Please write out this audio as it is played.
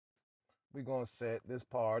We're gonna set this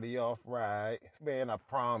party off right. Man, I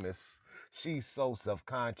promise. She's so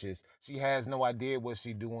self-conscious. She has no idea what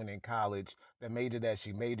she's doing in college. The major that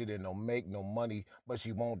she majored in don't make no money, but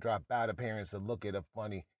she won't drop out. Her parents will look at her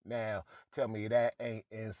funny. Now, tell me that ain't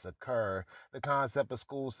insecure. The concept of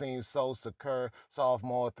school seems so secure.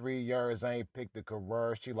 Sophomore 3 years, I ain't picked a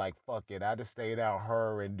career. She like, fuck it. I just stayed out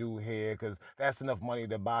her and do hair, cause that's enough money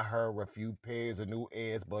to buy her a few pairs of new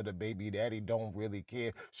ears, but the baby daddy don't really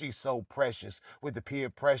care. She's so precious with the peer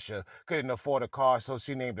pressure. Couldn't afford a car, so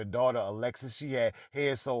she named her daughter Alexis. She had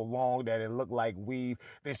hair so long that it looked like weave.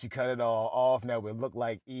 Then she cut it all off. Now it looked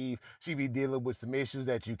like Eve. She be dealing with some issues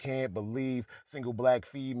that you can't believe. Single black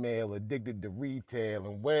female addicted to retail.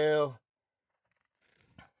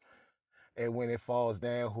 And when it falls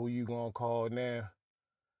down, who you gonna call now?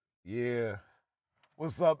 Yeah.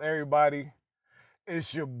 What's up, everybody?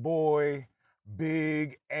 It's your boy,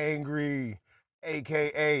 Big Angry,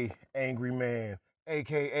 aka Angry Man,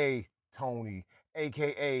 aka Tony,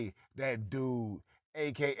 aka that dude,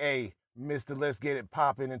 aka Mr. Let's Get It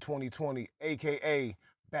Poppin' in 2020, aka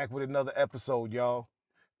back with another episode, y'all.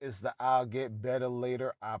 It's the I'll Get Better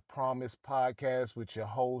Later, I Promise podcast with your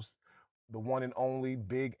host, the one and only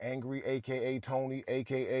Big Angry, aka Tony,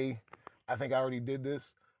 aka I think I already did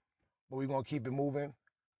this, but we're going to keep it moving.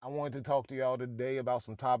 I wanted to talk to y'all today about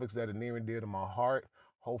some topics that are near and dear to my heart.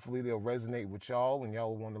 Hopefully, they'll resonate with y'all and y'all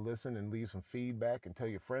will want to listen and leave some feedback and tell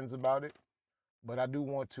your friends about it. But I do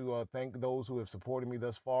want to thank those who have supported me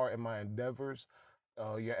thus far in my endeavors.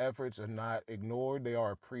 Your efforts are not ignored, they are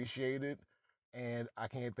appreciated. And I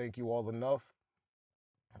can't thank you all enough.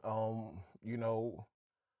 You know,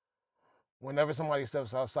 whenever somebody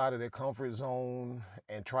steps outside of their comfort zone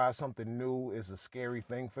and tries something new, is a scary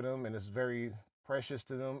thing for them and it's very precious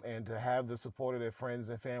to them. And to have the support of their friends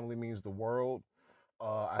and family means the world.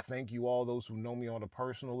 I thank you all, those who know me on a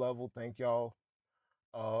personal level. Thank y'all.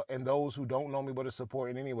 And those who don't know me but are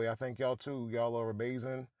supporting anyway, I thank y'all too. Y'all are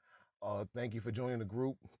amazing. Thank you for joining the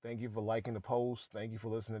group. Thank you for liking the post. Thank you for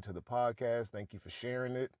listening to the podcast. Thank you for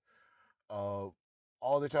sharing it. Uh,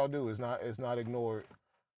 all that y'all do is not ignored.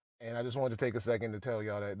 And I just wanted to take a second to tell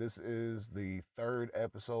y'all that this is the third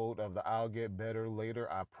episode of the I'll Get Better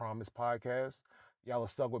Later, I Promise podcast. Y'all are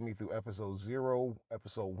stuck with me through episode 0,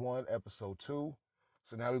 episode 1, episode 2.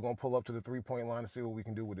 So now we're going to pull up to the 3 point line and see what we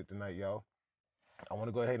can do with it tonight, y'all. I want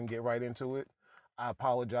to go ahead and get right into it. I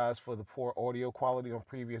apologize for the poor audio quality on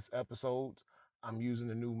previous episodes. I'm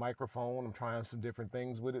using a new microphone. I'm trying some different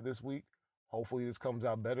things with it this week. Hopefully, this comes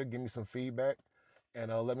out better. Give me some feedback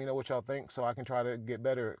and let me know what y'all think so I can try to get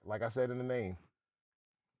better, like I said in the name.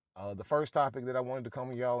 The first topic that I wanted to come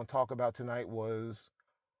with y'all and talk about tonight was,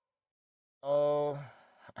 uh,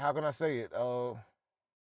 how can I say it?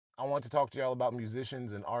 I want to talk to y'all about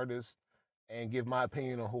musicians and artists and give my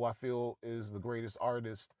opinion on who I feel is the greatest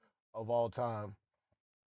artist of all time.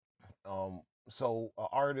 So an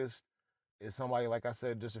artist is somebody, like I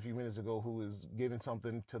said just a few minutes ago, who is giving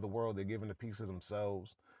something to the world. They're giving a piece of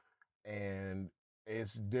themselves, and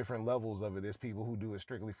it's different levels of it. There's people who do it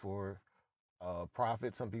strictly for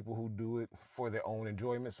profit. Some people who do it for their own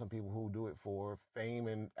enjoyment. Some people who do it for fame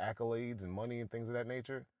and accolades and money and things of that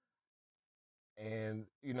nature. And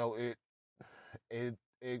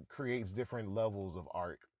it creates different levels of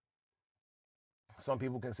art. Some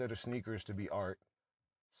people consider sneakers to be art.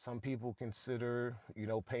 Some people consider,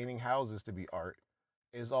 painting houses to be art.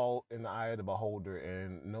 It's all in the eye of the beholder,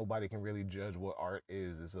 and nobody can really judge what art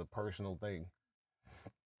is. It's a personal thing.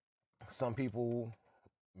 Some people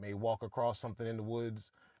may walk across something in the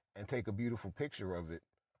woods and take a beautiful picture of it.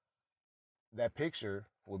 That picture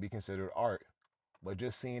will be considered art. But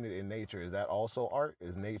just seeing it in nature, is that also art?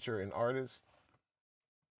 Is nature an artist?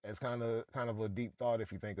 It's kind of a deep thought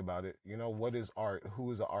if you think about it. What is art?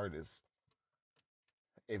 Who is an artist?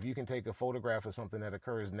 If you can take a photograph of something that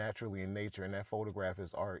occurs naturally in nature and that photograph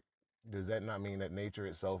is art, does that not mean that nature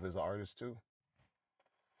itself is an artist too?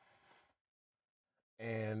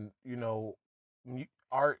 And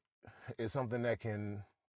art is something that can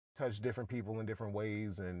touch different people in different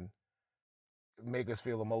ways and make us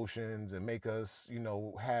feel emotions and make us,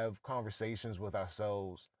 have conversations with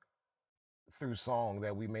ourselves through song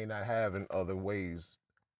that we may not have in other ways.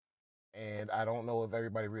 And I don't know if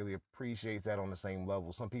everybody really appreciates that on the same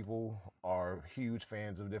level. Some people are huge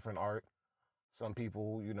fans of different art. Some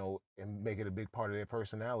people, and make it a big part of their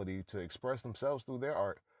personality to express themselves through their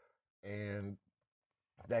art. And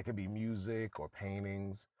that could be music or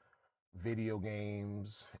paintings, video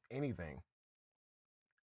games, anything.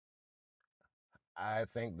 I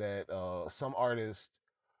think that some artists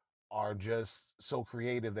are just so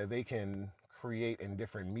creative that they can create in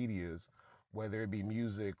different medias, whether it be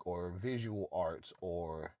music or visual arts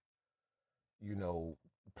or, you know,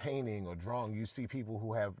 painting or drawing. You see people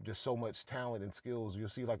who have just so much talent and skills. You'll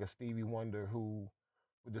see like a Stevie Wonder who,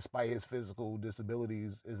 despite his physical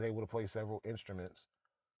disabilities, is able to play several instruments.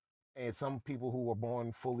 And some people who were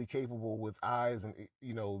born fully capable with eyes and,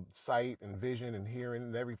 sight and vision and hearing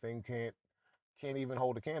and everything can't even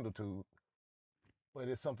hold a candle to. But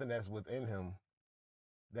it's something that's within him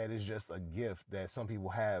that is just a gift that some people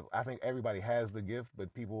have. I think everybody has the gift,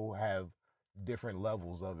 but people have different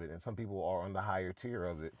levels of it, and some people are on the higher tier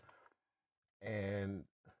of it. And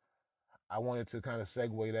I wanted to kind of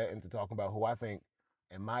segue that into talking about who I think,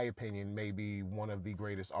 in my opinion, may be one of the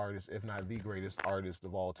greatest artists, if not the greatest artist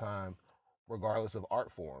of all time, regardless of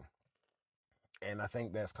art form. And I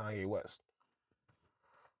think that's Kanye West.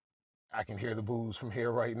 I can hear the boos from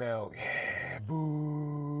here right now. Yeah,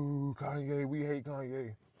 boo, Kanye, we hate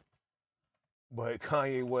Kanye. But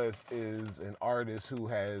Kanye West is an artist who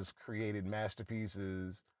has created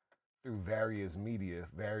masterpieces through various media,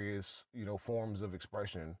 various, forms of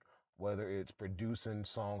expression, whether it's producing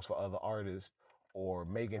songs for other artists or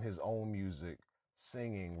making his own music,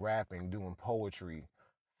 singing, rapping, doing poetry,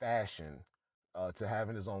 fashion, to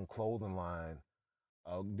having his own clothing line,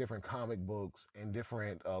 different comic books and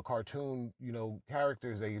different cartoon,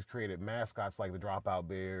 characters that he's created, mascots like the Dropout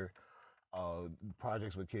Bear, uh,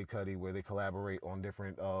 projects with Kid Cudi where they collaborate on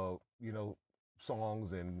different,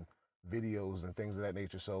 songs and videos and things of that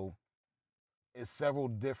nature. So it's several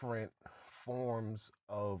different forms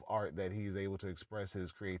of art that he's able to express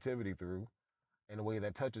his creativity through in a way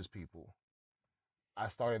that touches people. I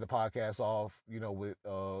started the podcast off, with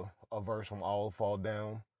a verse from All Fall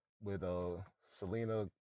Down with Selena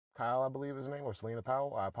Kyle, I believe his name, or Selena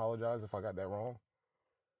Powell. I apologize if I got that wrong.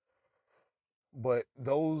 But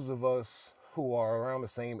those of us who are around the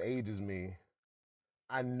same age as me,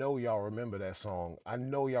 I know y'all remember that song. I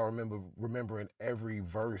know y'all remembering every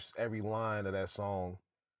verse, every line of that song,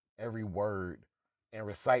 every word, and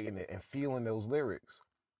reciting it and feeling those lyrics.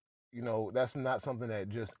 That's not something that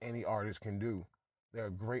just any artist can do. There are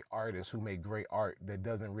great artists who make great art that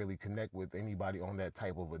doesn't really connect with anybody on that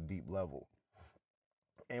type of a deep level.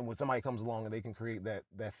 And when somebody comes along and they can create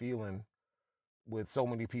that feeling with so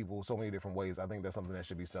many people, so many different ways, I think that's something that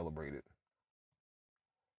should be celebrated.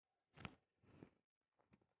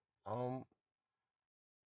 Um,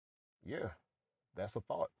 yeah, that's a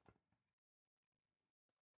thought.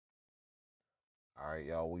 All right,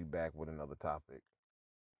 y'all, we back with another topic.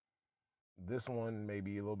 This one may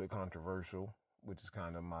be a little bit controversial, which is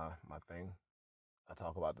kind of my thing. I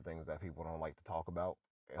talk about the things that people don't like to talk about.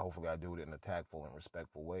 And hopefully, I do it in a tactful and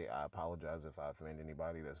respectful way. I apologize if I offend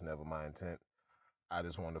anybody. That's never my intent. I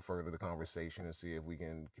just want to further the conversation and see if we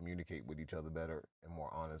can communicate with each other better and more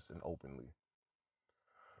honest and openly.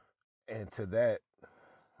 And to that,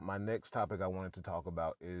 my next topic I wanted to talk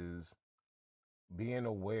about is being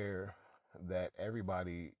aware that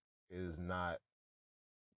everybody is not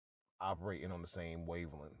operating on the same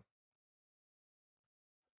wavelength.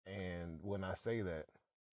 And when I say that,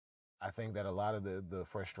 I think that a lot of the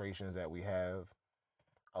frustrations that we have,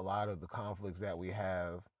 a lot of the conflicts that we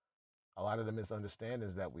have, a lot of the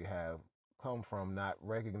misunderstandings that we have come from not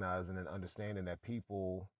recognizing and understanding that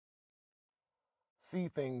people see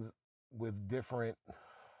things with different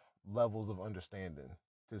levels of understanding,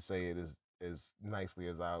 to say it as nicely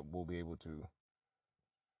as I will be able to.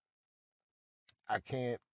 I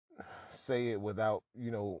can't say it without,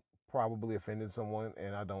 probably offending someone,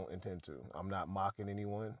 and I don't intend to. I'm not mocking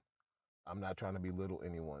anyone. I'm not trying to belittle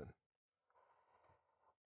anyone.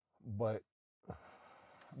 But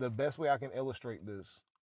the best way I can illustrate this,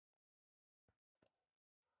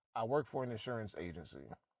 I work for an insurance agency.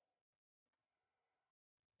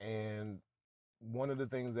 And one of the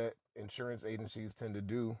things that insurance agencies tend to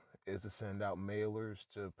do is to send out mailers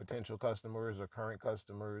to potential customers or current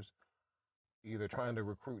customers, either trying to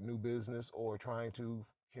recruit new business or trying to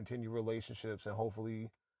continue relationships and hopefully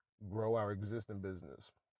grow our existing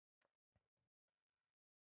business.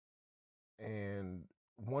 And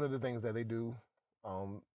one of the things that they do,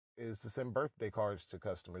 um, is to send birthday cards to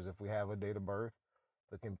customers. If we have a date of birth,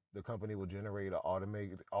 the company will generate an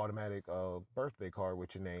automatic birthday card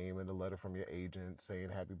with your name and a letter from your agent saying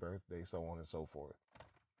happy birthday, so on and so forth.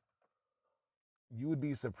 You would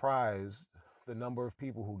be surprised the number of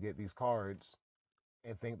people who get these cards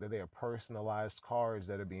and think that they are personalized cards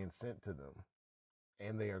that are being sent to them,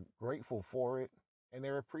 and they are grateful for it and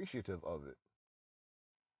they're appreciative of it.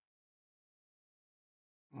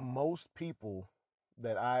 Most people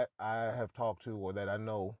that I have talked to or that I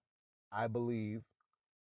know, I believe,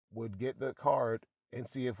 would get the card and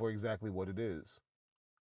see it for exactly what it is.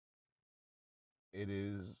 It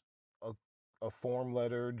is a, a form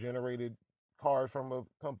letter generated card from a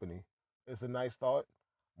company. It's a nice thought,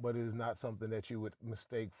 but it is not something that you would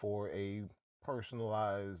mistake for a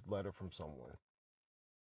personalized letter from someone.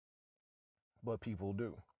 But people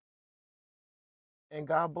do. And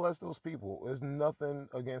God bless those people. There's nothing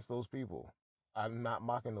against those people. I'm not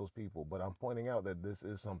mocking those people, but I'm pointing out that this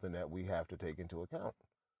is something that we have to take into account.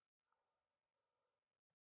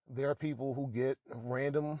 There are people who get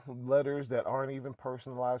random letters that aren't even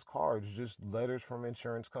personalized cards, just letters from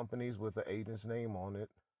insurance companies with the agent's name on it,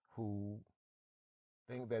 who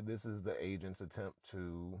think that this is the agent's attempt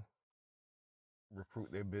to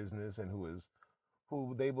recruit their business, and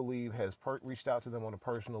who they believe has reached out to them on a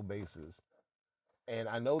personal basis. And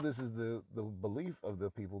I know this is the belief of the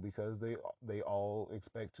people because they all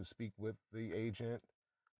expect to speak with the agent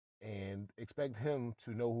and expect him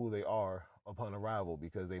to know who they are upon arrival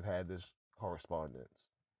because they've had this correspondence.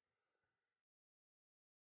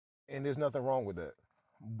 And there's nothing wrong with that.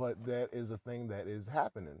 But that is a thing that is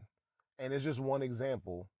happening. And it's just one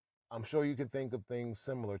example. I'm sure you can think of things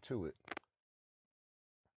similar to it.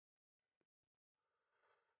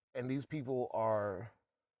 And these people are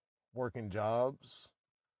working jobs.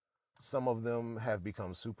 Some of them have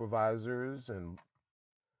become supervisors and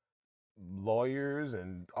lawyers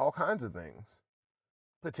and all kinds of things.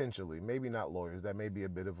 Potentially, maybe not lawyers. That may be a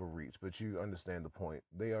bit of a reach, but you understand the point.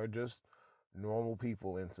 They are just normal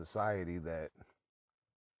people in society that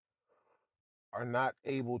are not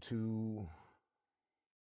able to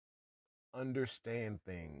understand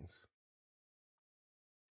things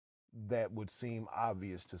that would seem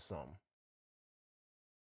obvious to some,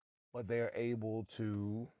 but they're able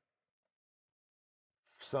to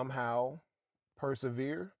somehow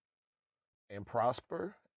persevere and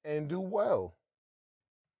prosper and do well.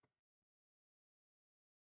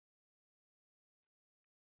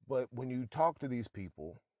 But when you talk to these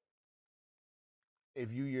people,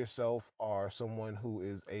 if you yourself are someone who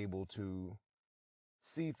is able to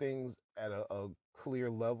see things at a clear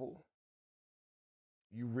level,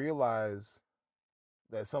 you realize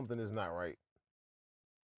that something is not right.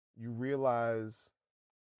 You realize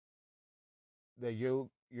that you're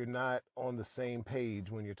not on the same page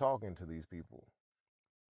when you're talking to these people.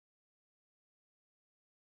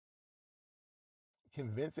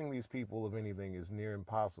 Convincing these people of anything is near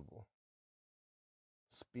impossible,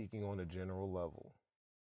 speaking on a general level.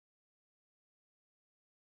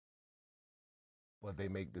 But they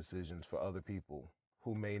make decisions for other people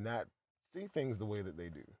who may not see things the way that they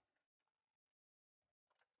do.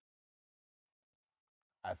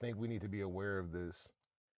 I think we need to be aware of this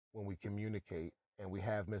when we communicate and we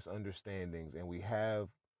have misunderstandings and we have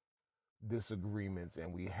disagreements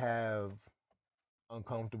and we have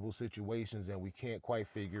uncomfortable situations and we can't quite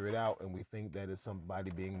figure it out and we think that it's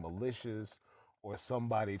somebody being malicious or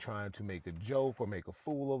somebody trying to make a joke or make a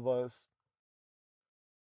fool of us.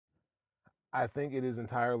 I think it is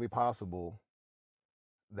entirely possible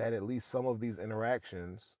that at least some of these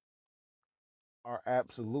interactions are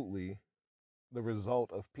absolutely the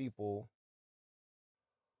result of people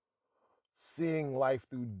seeing life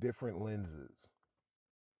through different lenses.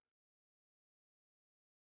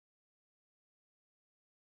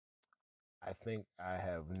 I think I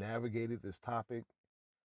have navigated this topic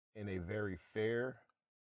in a very fair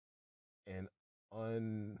and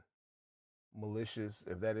unmalicious,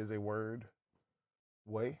 if that is a word,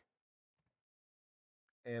 way.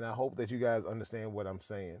 And I hope that you guys understand what I'm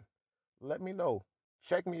saying. Let me know.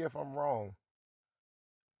 Check me if I'm wrong.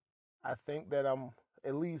 I think that I'm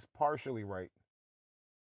at least partially right.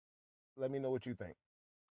 Let me know what you think.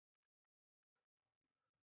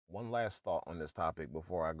 One last thought on this topic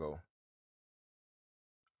before I go.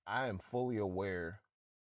 I am fully aware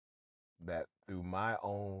that through my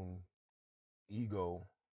own ego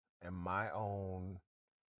and my own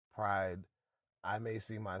pride, I may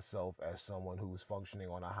see myself as someone who's functioning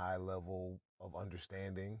on a high level of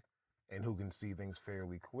understanding and who can see things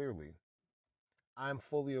fairly clearly. I'm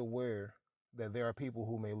fully aware that there are people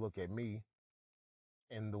who may look at me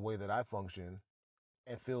and the way that I function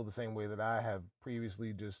and feel the same way that I have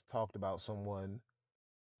previously just talked about someone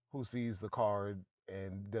who sees the card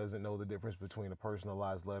and doesn't know the difference between a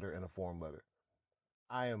personalized letter and a form letter.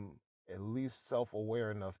 I am at least self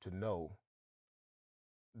aware enough to know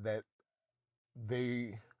that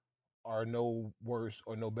they are no worse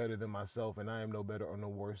or no better than myself, and I am no better or no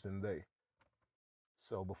worse than they.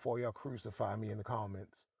 So before y'all crucify me in the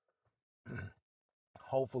comments,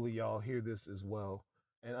 hopefully y'all hear this as well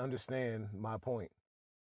and understand my point.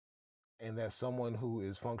 And that someone who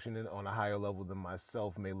is functioning on a higher level than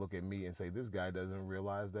myself may look at me and say, this guy doesn't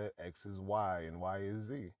realize that X is Y and Y is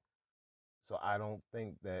Z. So I don't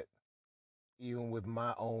think that, even with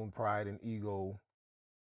my own pride and ego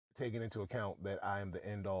taking into account, that I am the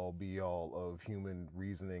end all be all of human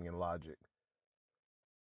reasoning and logic.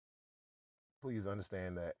 Please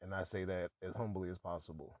understand that, and I say that as humbly as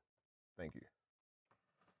possible. Thank you.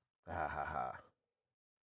 Ha ha ha.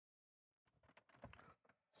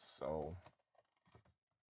 So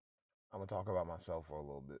I'm gonna talk about myself for a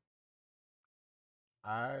little bit.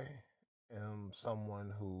 I am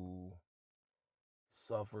someone who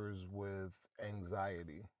suffers with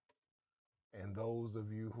anxiety, and those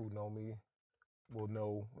of you who know me will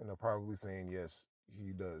know and are probably saying, yes,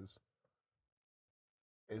 he does.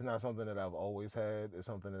 It's not something that I've always had. It's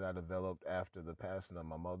something that I developed after the passing of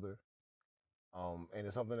my mother. And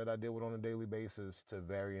it's something that I deal with on a daily basis to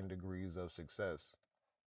varying degrees of success.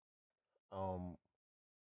 Um,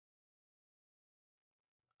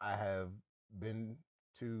 I have been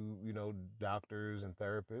to, doctors and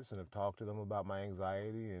therapists and have talked to them about my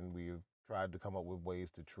anxiety, and we've tried to come up with ways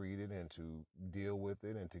to treat it and to deal with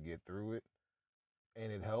it and to get through it.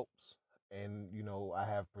 And it helps. And, I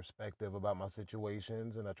have perspective about my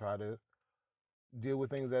situations, and I try to deal with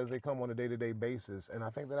things as they come on a day-to-day basis, and I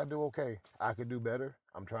think that I do okay. I could do better.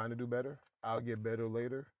 I'm trying to do better. I'll get better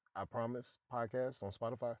later, I promise. Podcast on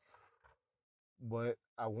Spotify. But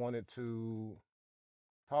I wanted to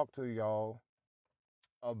talk to y'all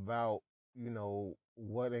about,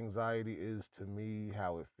 what anxiety is to me,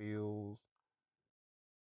 how it feels,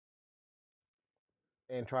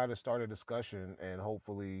 and try to start a discussion and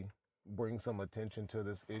hopefully bring some attention to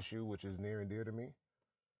this issue, which is near and dear to me,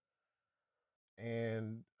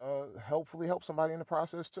 and hopefully help somebody in the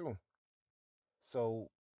process too. So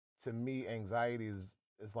to me, anxiety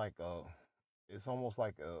is like it's almost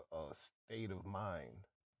like a state of mind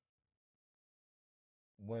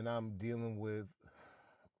when I'm dealing with,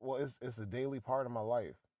 well, it's a daily part of my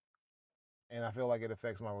life. And I feel like it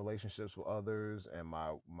affects my relationships with others and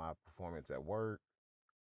my performance at work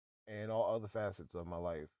and all other facets of my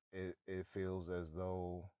life. It feels as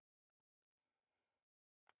though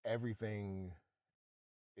everything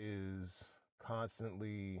is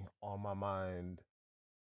constantly on my mind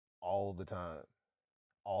all the time,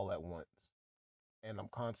 all at once. And I'm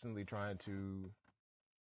constantly trying to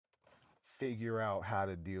figure out how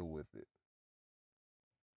to deal with it.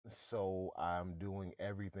 So I'm doing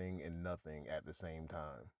everything and nothing at the same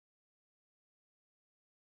time.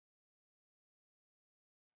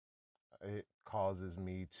 It causes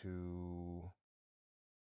me to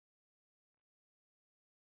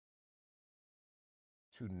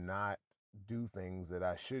not do things that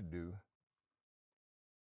I should do,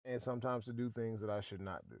 and sometimes to do things that I should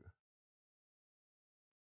not do.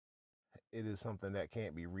 It is something that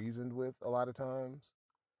can't be reasoned with a lot of times,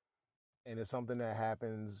 and it's something that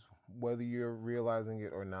happens whether you're realizing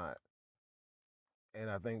it or not.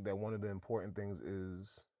 And I think that one of the important things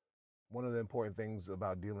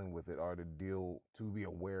about dealing with it are to be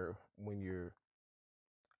aware when you're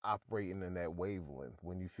operating in that wavelength,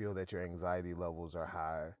 when you feel that your anxiety levels are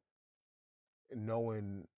high,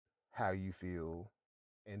 knowing how you feel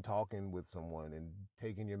and talking with someone and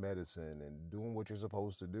taking your medicine and doing what you're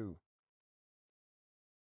supposed to do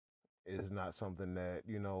is not something that,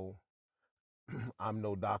 I'm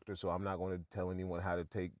no doctor, so I'm not going to tell anyone how to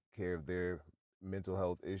take care of their mental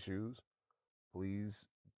health issues. Please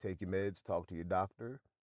take your meds, talk to your doctor.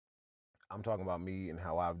 I'm talking about me and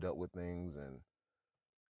how I've dealt with things and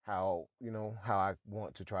how I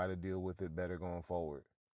want to try to deal with it better going forward.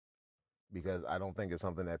 Because I don't think it's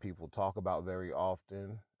something that people talk about very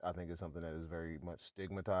often. I think it's something that is very much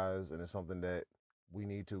stigmatized, and it's something that we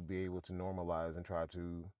need to be able to normalize and try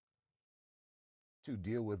to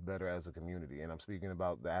deal with better as a community. And I'm speaking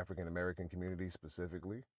about the African American community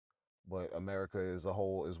specifically, but America as a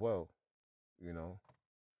whole as well, you know.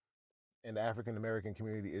 And the African American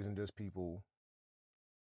community isn't just people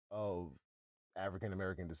of African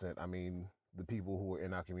American descent. I mean, the people who are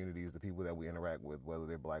in our communities, the people that we interact with, whether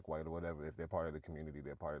they're black, white, or whatever, if they're part of the community,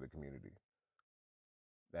 they're part of the community.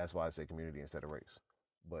 That's why I say community instead of race.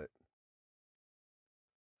 But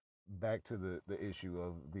back to the issue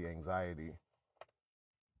of the anxiety.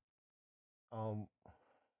 Um,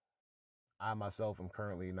 I myself am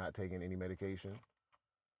currently not taking any medication,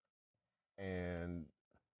 and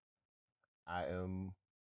I am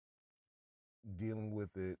dealing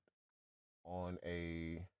with it on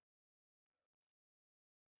a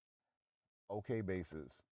okay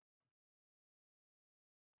basis.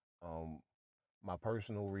 Um, my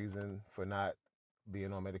personal reason for not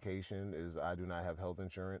being on medication is I do not have health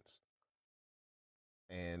insurance,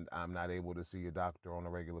 and I'm not able to see a doctor on a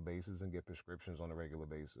regular basis and get prescriptions on a regular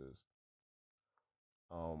basis.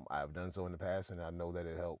 I've done so in the past, and I know that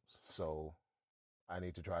it helps. So I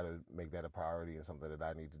need to try to make that a priority and something that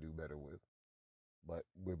I need to do better with. But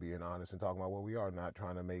we're being honest and talking about where we are, not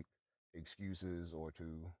trying to make excuses or to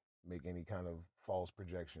make any kind of false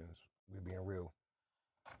projections. We're being real.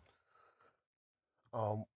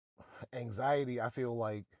 Um, Anxiety, I feel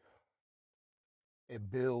like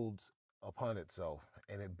it builds upon itself,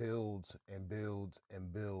 and it builds and builds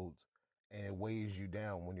and builds, and it weighs you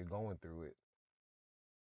down when you're going through it.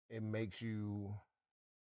 It makes you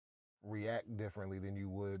react differently than you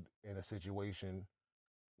would in a situation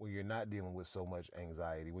when you're not dealing with so much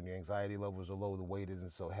anxiety. When your anxiety levels are low, the weight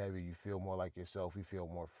isn't so heavy. You feel more like yourself. You feel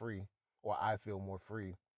more free, or I feel more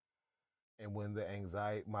free. And when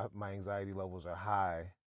my anxiety levels are high,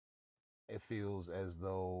 it feels as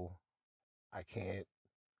though I can't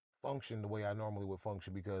function the way I normally would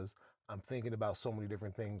function because I'm thinking about so many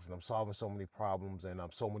different things and I'm solving so many problems and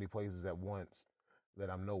I'm so many places at once that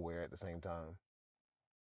I'm nowhere at the same time.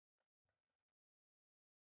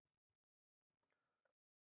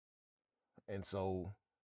 And so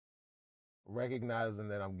recognizing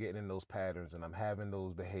that I'm getting in those patterns and I'm having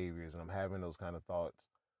those behaviors and I'm having those kind of thoughts,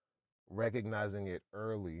 recognizing it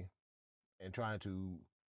early and trying to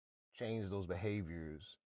change those behaviors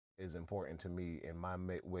is important to me in my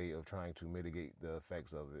way of trying to mitigate the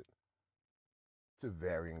effects of it to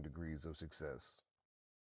varying degrees of success.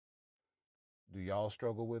 Do y'all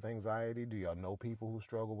struggle with anxiety? Do y'all know people who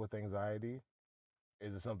struggle with anxiety?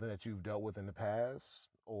 Is it something that you've dealt with in the past?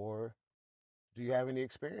 Or do you have any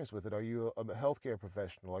experience with it? Are you a healthcare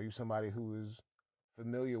professional? Are you somebody who is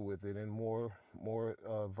familiar with it and more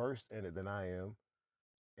versed in it than I am?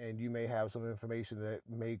 And you may have some information that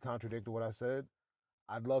may contradict what I said.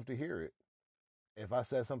 I'd love to hear it. If I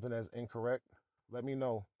said something that's incorrect, let me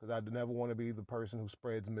know because I never want to be the person who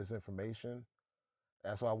spreads misinformation.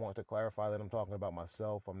 That's why I want to clarify that I'm talking about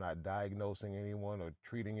myself. I'm not diagnosing anyone or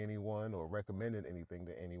treating anyone or recommending anything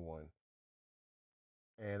to anyone.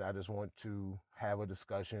 And I just want to have a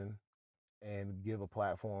discussion and give a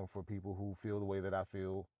platform for people who feel the way that I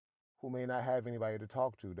feel, who may not have anybody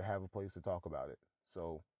to have a place to talk about it.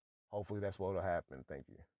 So hopefully that's what will happen. Thank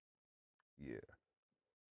you. Yeah.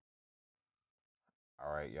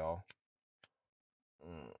 All right, y'all.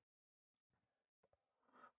 Mm.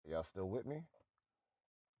 Y'all still with me?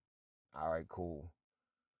 All right, cool.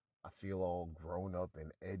 I feel all grown up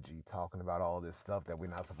and edgy talking about all this stuff that we're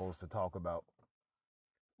not supposed to talk about.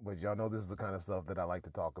 But y'all know this is the kind of stuff that I like to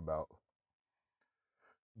talk about.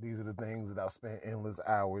 These are the things that I've spent endless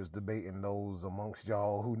hours debating those amongst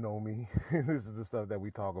y'all who know me. This is the stuff that we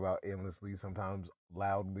talk about endlessly, sometimes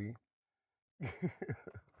loudly.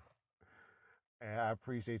 And I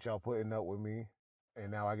appreciate y'all putting up with me. And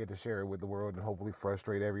now I get to share it with the world and hopefully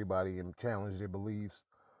frustrate everybody and challenge their beliefs.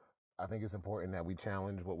 I think it's important that we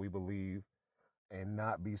challenge what we believe and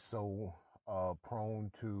not be so prone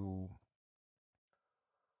to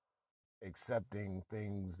accepting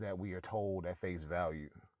things that we are told at face value.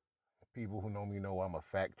 People who know me know I'm a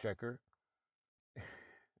fact checker,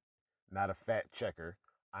 not a fact checker.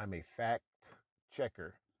 I'm a fact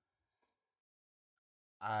checker.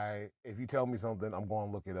 If you tell me something, I'm going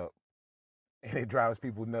to look it up. And it drives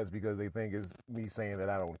people nuts because they think it's me saying that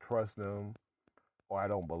I don't trust them or I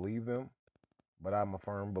don't believe them. But I'm a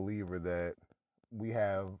firm believer that we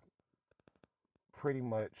have pretty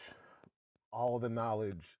much all the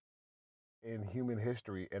knowledge in human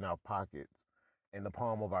history in our pockets, in the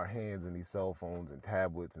palm of our hands, in these cell phones and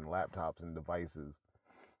tablets and laptops and devices.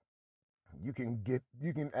 You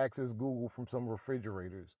can access Google from some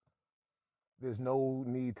refrigerators. There's no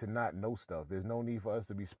need to not know stuff. There's no need for us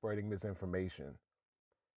to be spreading misinformation.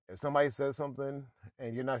 If somebody says something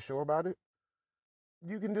and you're not sure about it,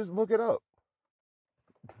 you can just look it up.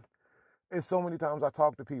 It's so many times I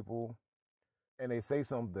talk to people and they say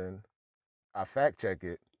something, I fact check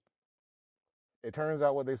it. It turns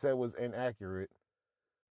out what they said was inaccurate,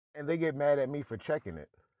 and they get mad at me for checking it.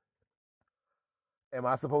 Am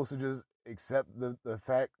I supposed to just accept the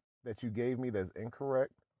fact that you gave me that's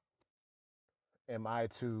incorrect? Am I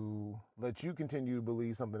to let you continue to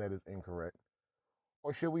believe something that is incorrect?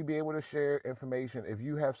 Or should we be able to share information? If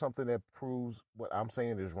you have something that proves what I'm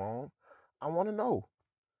saying is wrong, I want to know.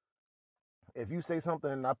 If you say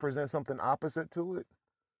something and I present something opposite to it,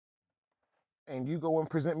 and you go and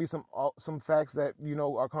present me some facts that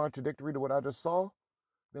are contradictory to what I just saw,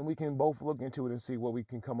 then we can both look into it and see what we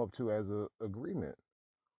can come up to as a agreement.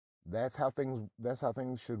 That's how things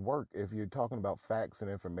should work if you're talking about facts and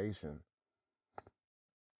information.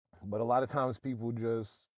 But a lot of times people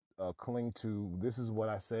just cling to this is what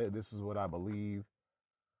I said, this is what I believe,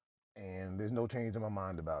 and there's no change in my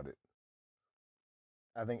mind about it.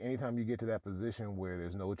 I think anytime you get to that position where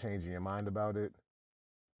there's no change in your mind about it,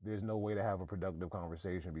 there's no way to have a productive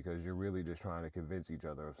conversation because you're really just trying to convince each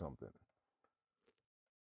other of something.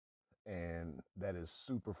 And that is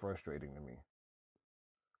super frustrating to me.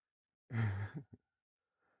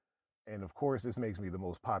 And of course, this makes me the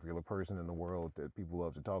most popular person in the world that people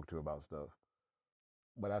love to talk to about stuff.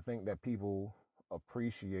 But I think that people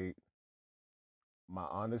appreciate my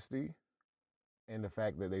honesty and the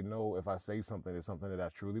fact that they know if I say something, it's something that I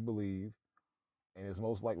truly believe. And it's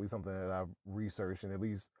most likely something that I've researched and at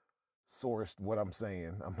least sourced what I'm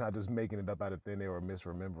saying. I'm not just making it up out of thin air or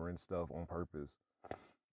misremembering stuff on purpose.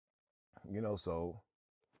 So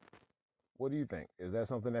what do you think? Is that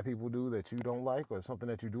something that people do that you don't like or something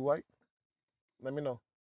that you do like? Let me know.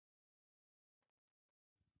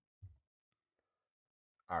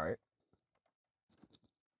 All right.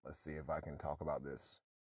 Let's see if I can talk about this.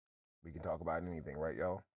 We can talk about anything, right,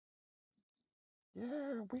 y'all?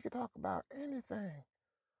 Yeah, we can talk about anything.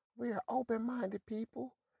 We are open minded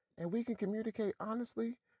people and we can communicate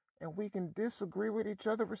honestly and we can disagree with each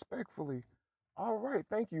other respectfully. All right.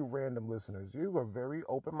 Thank you, random listeners. You're a very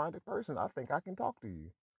open minded person. I think I can talk to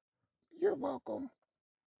you. You're welcome.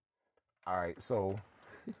 All right. So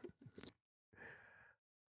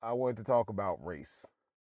I wanted to talk about race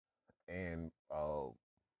and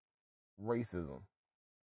racism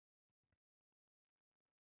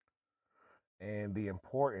and the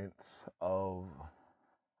importance of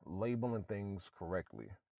labeling things correctly.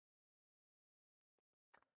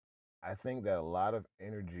 I think that a lot of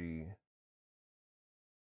energy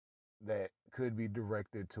that could be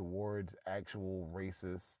directed towards actual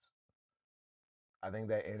racists, I think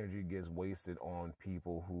that energy gets wasted on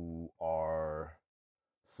people who are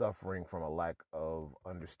suffering from a lack of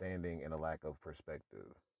understanding and a lack of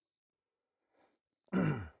perspective.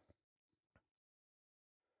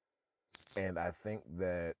 And I think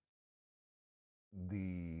that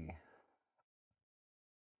the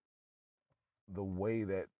the way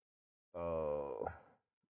that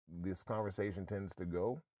this conversation tends to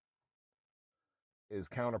go is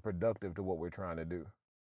counterproductive to what we're trying to do.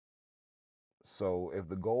 So if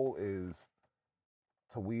the goal is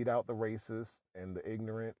to weed out the racist and the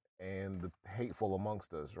ignorant and the hateful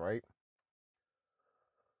amongst us, right?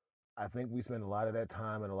 I think we spend a lot of that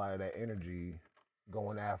time and a lot of that energy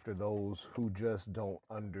going after those who just don't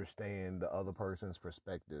understand the other person's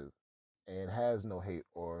perspective and has no hate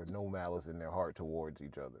or no malice in their heart towards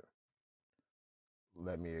each other.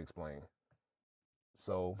 Let me explain.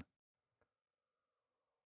 So,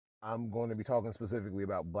 I'm going to be talking specifically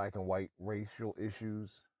about black and white racial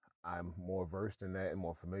issues. I'm more versed in that and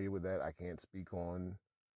more familiar with that. I can't speak on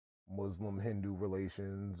Muslim Hindu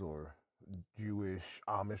relations or Jewish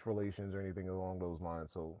Amish relations or anything along those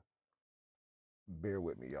lines. So bear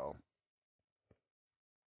with me, y'all.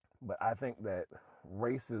 But I think that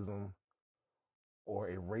racism or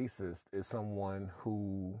a racist is someone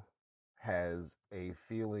who has a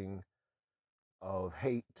feeling of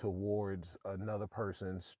hate towards another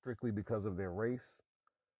person strictly because of their race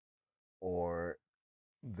or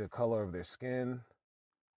the color of their skin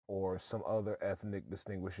or some other ethnic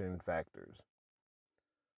distinguishing factors.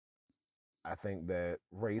 I think that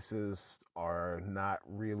racists are not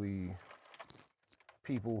really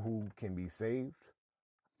people who can be saved.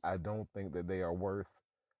 I don't think that they are worth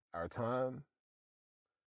our time.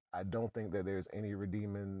 I don't think that there's any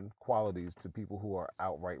redeeming qualities to people who are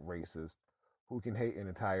outright racist, who can hate an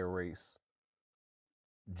entire race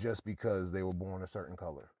just because they were born a certain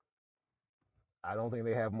color. I don't think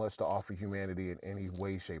they have much to offer humanity in any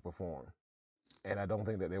way, shape, or form. And I don't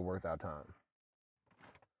think that they're worth our time.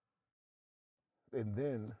 And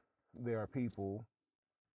then there are people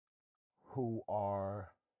who are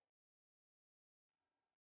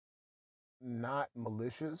not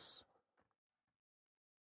malicious,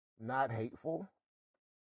 not hateful,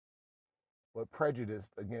 but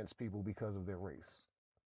prejudiced against people because of their race.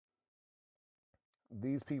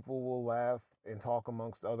 These people will laugh and talk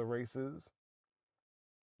amongst other races,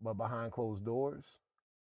 but behind closed doors,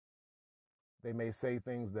 they may say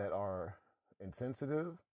things that are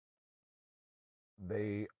insensitive.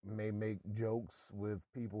 They may make jokes with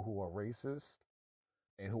people who are racist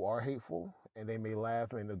and who are hateful, and they may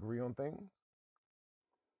laugh and agree on things,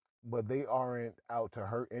 but they aren't out to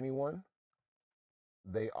hurt anyone.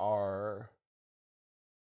 They are,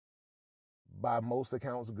 by most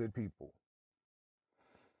accounts, good people.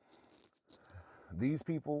 These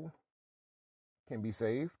people can be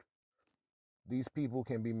saved. These people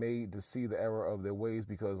can be made to see the error of their ways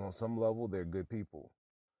because, on some level, they're good people.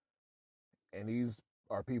 And these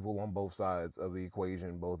are people on both sides of the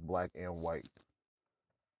equation, both black and white.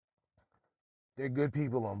 they're good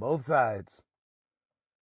people on both sides.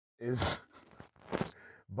 Is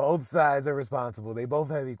both sides are responsible. They both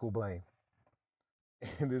have equal blame.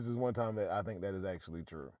 And this is one time that I think that is actually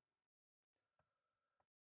true.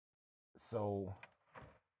 So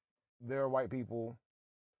there are white people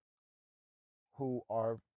who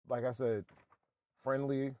are, like I said,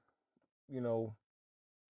 friendly, you know,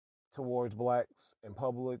 towards blacks in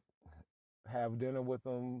public, have dinner with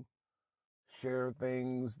them, share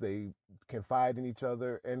things, they confide in each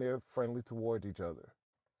other, and they're friendly towards each other.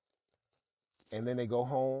 And then they go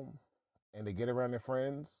home and they get around their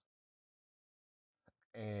friends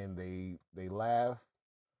and they laugh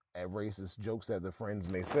at racist jokes that the friends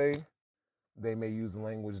may say. They may use the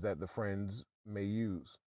language that the friends may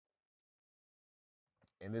use.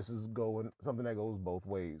 And this is going something that goes both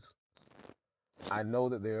ways. I know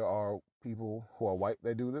that there are people who are white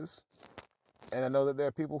that do this, and I know that there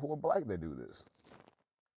are people who are black that do this.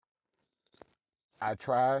 I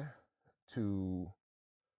try to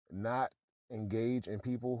not engage in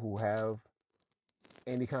people who have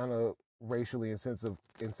any kind of racially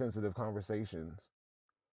insensitive conversations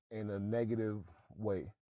in a negative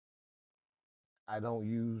way. I don't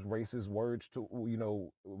use racist words to,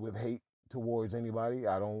 with hate towards anybody.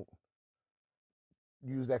 I don't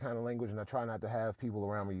use that kind of language, and I try not to have people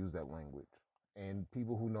around me use that language. And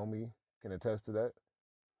people who know me can attest to that.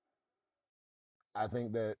 I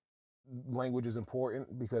think that language is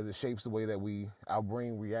important because it shapes the way that our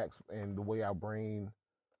brain reacts, and the way our brain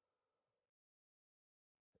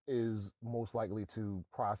is most likely to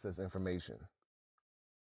process information.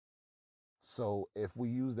 So if we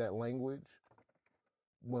use that language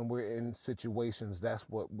when we're in situations, that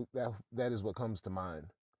is what comes to mind.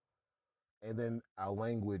 And then our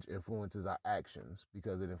language influences our actions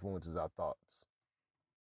because it influences our thoughts.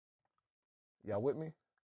 Y'all with me?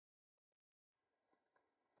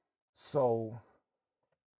 So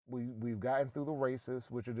we've gotten through the racists,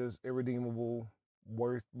 which are just irredeemable,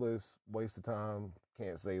 worthless, waste of time,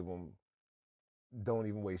 can't save them, don't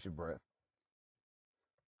even waste your breath.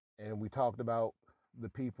 And we talked about the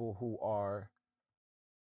people who are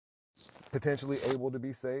potentially able to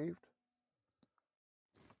be saved,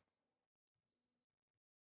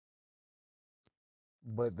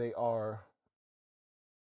 but they are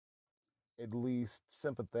at least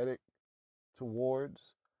sympathetic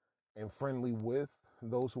towards and friendly with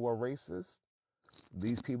those who are racist.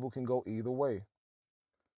 These people can go either way.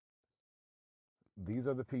 These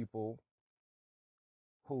are the people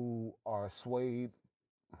who are swayed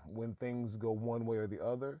when things go one way or the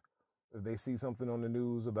other. If they see something on the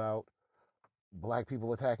news about black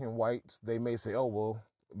people attacking whites, they may say, oh, well,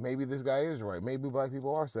 maybe this guy is right. Maybe black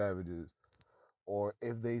people are savages. Or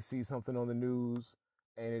if they see something on the news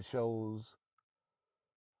and it shows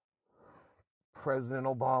President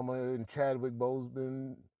Obama and Chadwick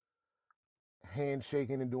Boseman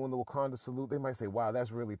handshaking and doing the Wakanda salute, they might say, wow,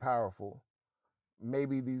 that's really powerful.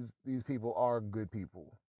 Maybe these people are good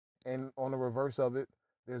people. And on the reverse of it,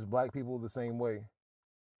 there's black people the same way.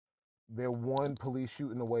 They're one police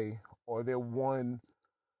shooting away, or they're one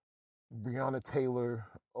Breonna Taylor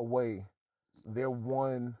away. They're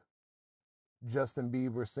one Justin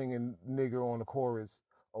Bieber singing nigger on the chorus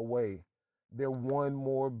away. They're one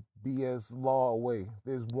more BS law away.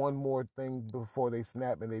 There's one more thing before they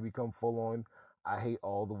snap and they become full on, I hate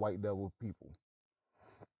all the white devil people.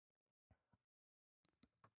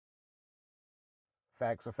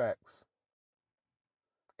 Facts are facts.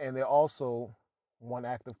 And they're also one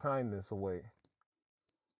act of kindness away,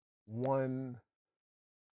 one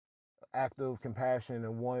act of compassion,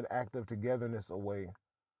 and one act of togetherness away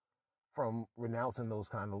from renouncing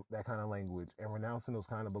that kind of language and renouncing those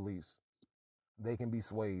kind of beliefs. They can be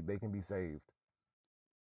swayed, they can be saved.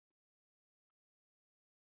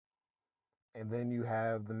 And then you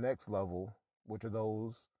have the next level, which are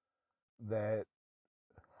those that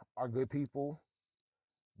are good people.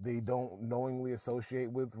 They don't knowingly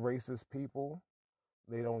associate with racist people.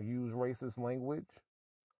 They don't use racist language,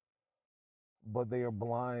 but they are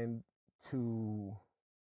blind to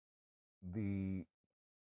the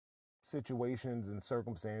situations and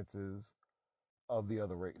circumstances of the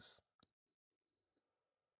other race.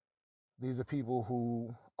 These are people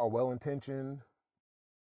who are well intentioned,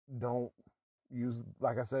 don't use,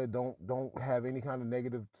 like I said, don't have any kind of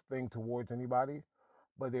negative thing towards anybody,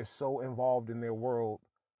 but they're so involved in their world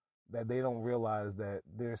that they don't realize that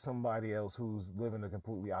there's somebody else who's living a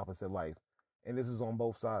completely opposite life. And this is on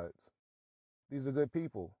both sides. These are good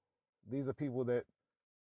people. These are people that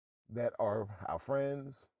are our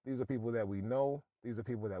friends. These are people that we know. These are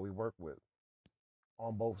people that we work with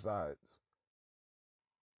on both sides.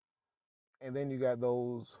 And then you got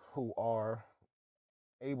those who are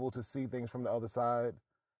able to see things from the other side.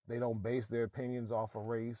 They don't base their opinions off of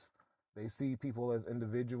race. They see people as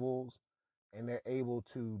individuals, and they're able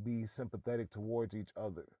to be sympathetic towards each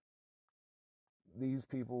other. These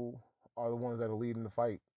people are the ones that are leading the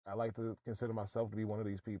fight. I like to consider myself to be one of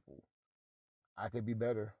these people. I could be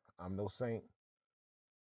better. I'm no saint.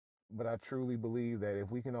 But I truly believe that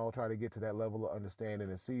if we can all try to get to that level of understanding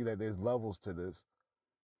and see that there's levels to this,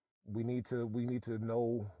 we need to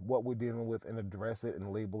know what we're dealing with and address it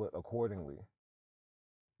and label it accordingly.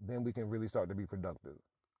 Then we can really start to be productive.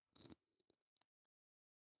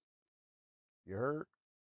 You heard?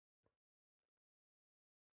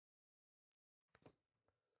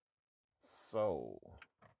 So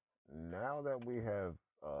now that we have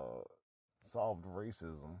solved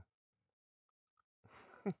racism,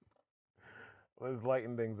 let's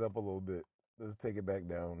lighten things up a little bit. Let's take it back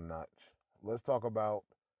down a notch. Let's talk about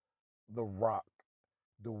The Rock,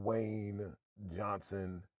 Dwayne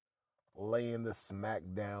Johnson, laying the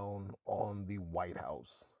smackdown on the White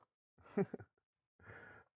House.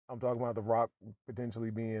 I'm talking about The Rock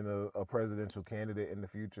potentially being a presidential candidate in the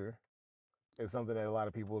future. It's something that a lot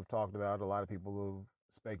of people have talked about. A lot of people have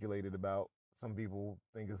speculated about. Some people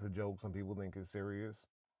think it's a joke. Some people think it's serious.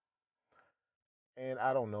 And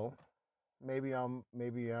I don't know. Maybe I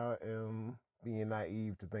am being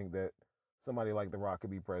naive to think that somebody like The Rock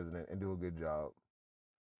could be president and do a good job.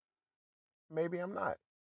 Maybe I'm not.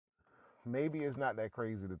 Maybe it's not that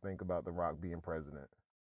crazy to think about The Rock being president.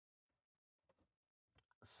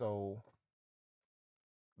 So,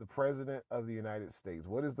 the president of the United States.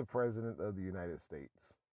 What is the president of the United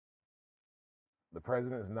States? The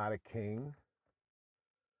president is not a king.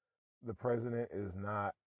 The president is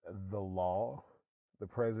not the law. The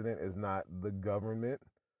president is not the government.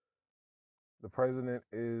 The president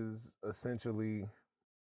is essentially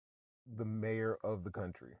the mayor of the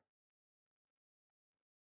country.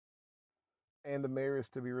 And the mayor is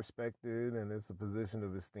to be respected, and it's a position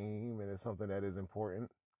of esteem, and it's something that is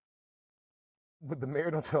important. But the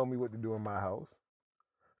mayor don't tell me what to do in my house.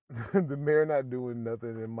 The mayor not doing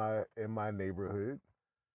nothing in my neighborhood.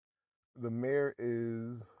 The mayor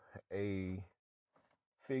is a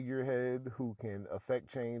figurehead who can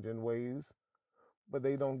affect change in ways, but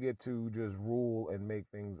they don't get to just rule and make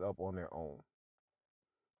things up on their own.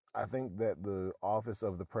 I think that the office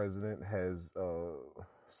of the president has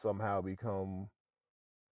somehow become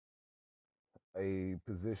a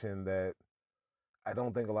position that I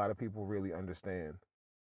don't think a lot of people really understand.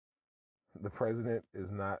 The president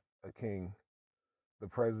is not a king. The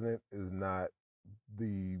president is not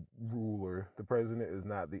the ruler. The president is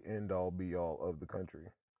not the end all be all of the country.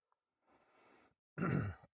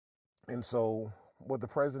 And so, what the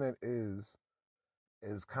president is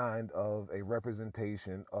kind of a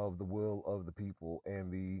representation of the will of the people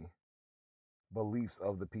and the beliefs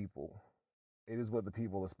of the people. It is what the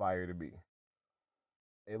people aspire to be,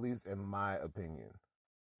 at least in my opinion.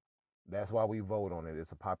 That's why we vote on it.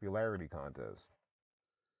 It's a popularity contest.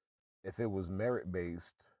 If it was merit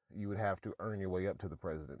based, you would have to earn your way up to the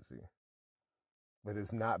presidency. But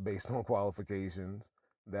it's not based on qualifications.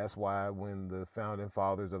 That's why when the founding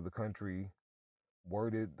fathers of the country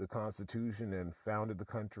worded the Constitution and founded the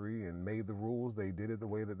country and made the rules, they did it the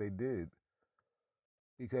way that they did.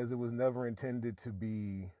 Because it was never intended to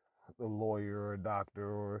be a lawyer or a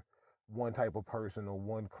doctor or one type of person or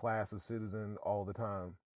one class of citizen all the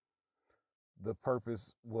time. The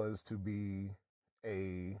purpose was to be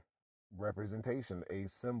a representation, a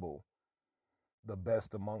symbol, the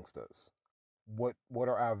best amongst us. What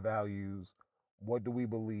are our values? What do we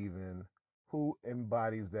believe in? Who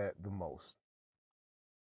embodies that the most?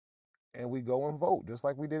 And we go and vote just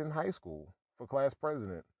like we did in high school for class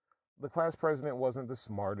president. The class president wasn't the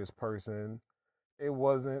smartest person. It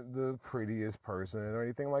wasn't the prettiest person or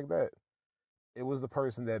anything like that. It was the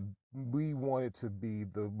person that we wanted to be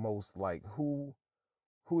the most like. Who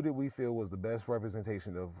did we feel was the best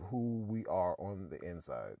representation of who we are on the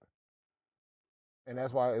inside? And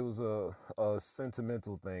that's why it was a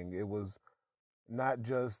sentimental thing. It was not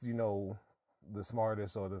just, the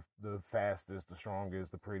smartest or the fastest, the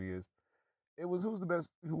strongest, the prettiest. It was who's the best,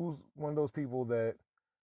 who's one of those people that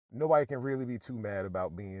nobody can really be too mad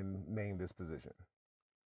about being named this position.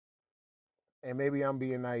 And maybe I'm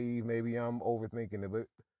being naive, maybe I'm overthinking it, but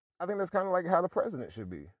I think that's kind of like how the president should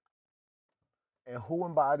be. And who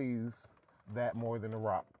embodies that more than The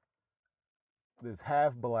Rock? This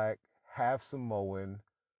half black, half Samoan,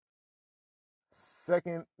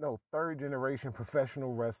 third generation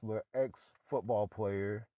professional wrestler, ex football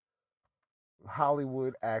player,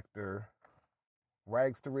 Hollywood actor,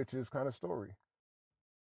 rags to riches kind of story.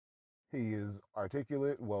 He is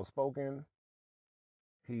articulate, well spoken.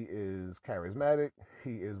 He is charismatic.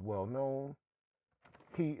 He is well known.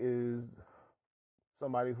 He is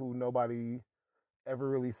somebody who nobody ever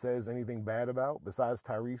really says anything bad about besides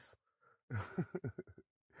Tyrese.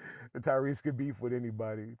 Tyrese could beef with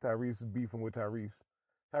anybody. Tyrese is beefing with Tyrese.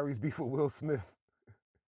 Tyrese beef with Will Smith.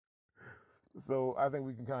 So I think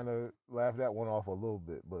we can kind of laugh that one off a little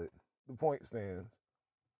bit, but the point stands.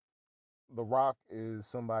 The Rock is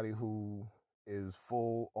somebody who is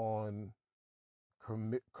full on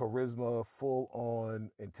charisma, full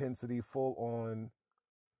on intensity, full on,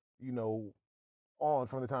 you know, on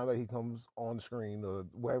from the time that he comes on screen or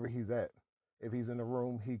wherever he's at. If he's in the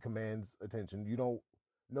room, he commands attention.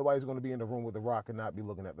 Nobody's going to be in the room with The Rock and not be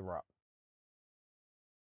looking at The Rock.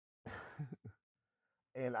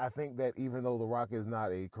 And I think that even though The Rock is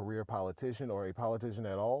not a career politician or a politician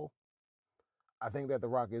at all, I think that The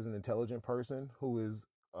Rock is an intelligent person who has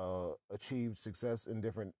achieved success in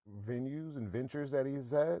different venues and ventures that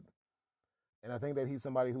he's had. And I think that he's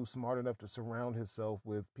somebody who's smart enough to surround himself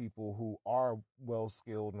with people who are well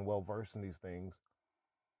skilled and well versed in these things,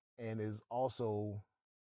 and is also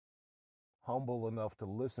humble enough to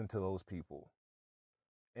listen to those people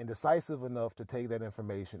and decisive enough to take that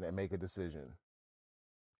information and make a decision,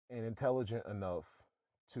 and intelligent enough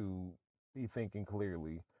to be thinking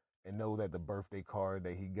clearly and know that the birthday card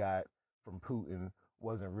that he got from Putin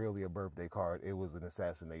wasn't really a birthday card. It was an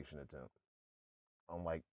assassination attempt,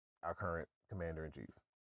 unlike our current commander in chief.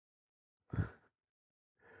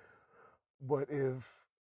 But if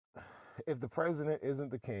the president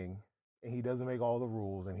isn't the king and he doesn't make all the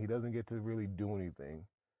rules and he doesn't get to really do anything,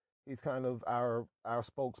 he's kind of our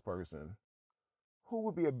spokesperson. Who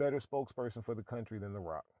would be a better spokesperson for the country than The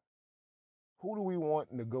Rock? Who do we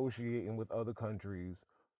want negotiating with other countries?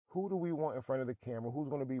 Who do we want in front of the camera? Who's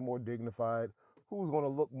going to be more dignified? Who's going to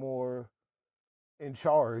look more in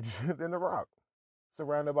charge than The Rock,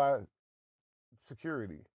 surrounded by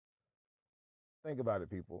security? Think about it,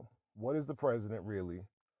 people. What is the president really?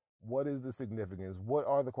 What is the significance? What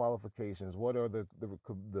are the qualifications? What are the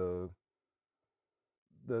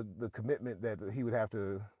commitment that he would have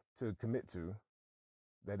to commit to?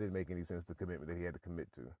 That didn't make any sense. The commitment that he had to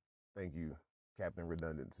commit to. Thank you, Captain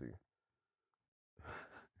Redundancy.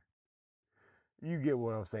 You get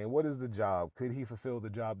what I'm saying. What is the job? Could he fulfill the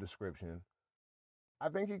job description? I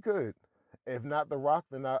think he could. If not The Rock,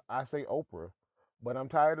 then I say Oprah. But I'm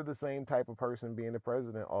tired of the same type of person being the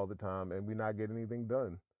president all the time and we not getting anything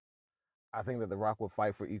done. I think that The Rock would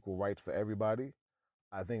fight for equal rights for everybody.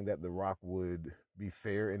 I think that The Rock would be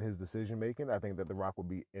fair in his decision making. I think that The Rock would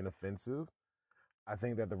be inoffensive. I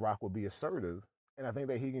think that The Rock would be assertive. And I think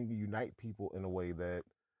that he can unite people in a way that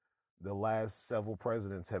the last several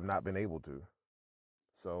presidents have not been able to.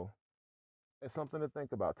 So it's something to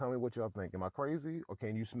think about. Tell me what y'all think. Am I crazy? Or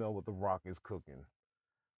can you smell what The Rock is cooking?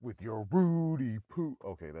 With your Rudy poo.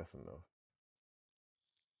 Okay, that's enough.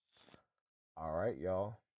 All right,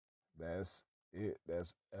 y'all. That's it.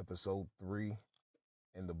 That's episode 3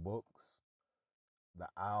 in the books. The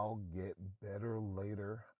I'll Get Better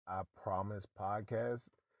Later, I Promise podcast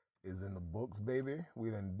is in the books, baby. We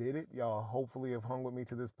done did it. Y'all hopefully have hung with me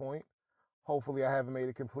to this point. Hopefully I haven't made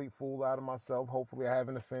a complete fool out of myself. Hopefully I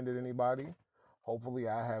haven't offended anybody. Hopefully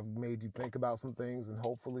I have made you think about some things, and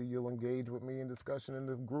hopefully you'll engage with me in discussion in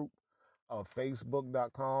the group of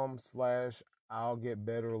facebook.com/I'll Get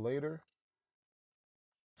Better Later,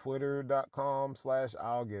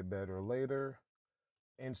 twitter.com/I'll Get Better Later,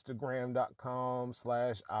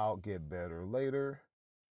 Instagram.com/I'll Get Better Later.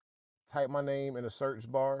 Type my name in a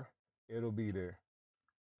search bar. It'll be there.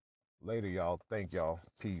 Later, y'all. Thank y'all.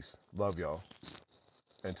 Peace. Love y'all.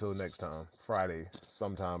 Until next time. Friday,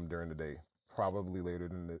 sometime during the day. Probably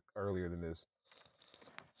earlier than this.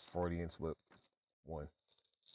 Freudian slip. 1.